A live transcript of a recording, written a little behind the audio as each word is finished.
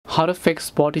How to fix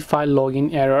Spotify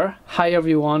login error. Hi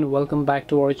everyone, welcome back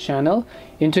to our channel.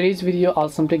 In today's video I'll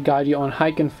simply guide you on how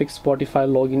you can fix Spotify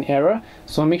login error,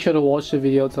 so make sure to watch the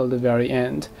video till the very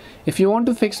end. If you want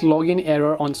to fix login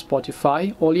error on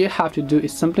Spotify, all you have to do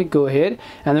is simply go ahead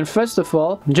and then first of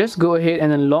all just go ahead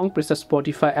and then long press the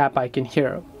Spotify app icon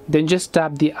here. Then just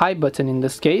tap the I button in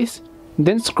this case,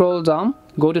 then scroll down,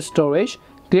 go to storage,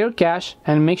 clear cache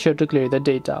and make sure to clear the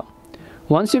data.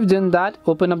 Once you've done that,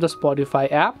 open up the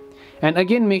Spotify app and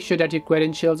again make sure that your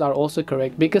credentials are also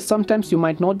correct, because sometimes you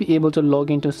might not be able to log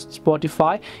into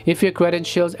Spotify if your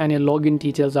credentials and your login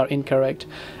details are incorrect.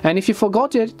 And if you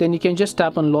forgot it, then you can just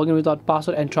tap on login without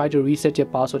password and try to reset your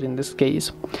password in this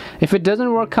case. If it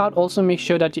doesn't work out, also make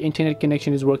sure that your internet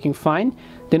connection is working fine.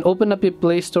 Then open up your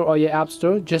Play Store or your App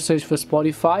Store, just search for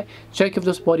Spotify, check if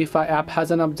the Spotify app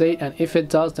has an update, and if it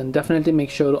does, then definitely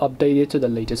make sure to update it to the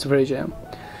latest version.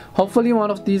 Hopefully one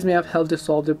of these may have helped to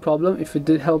solve the problem. If it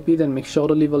did help you, then make sure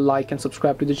to leave a like and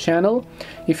subscribe to the channel.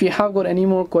 If you have got any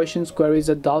more questions, queries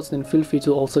or doubts, then feel free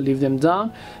to also leave them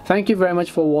down. Thank you very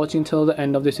much for watching till the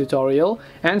end of this tutorial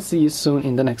and see you soon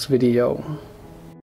in the next video.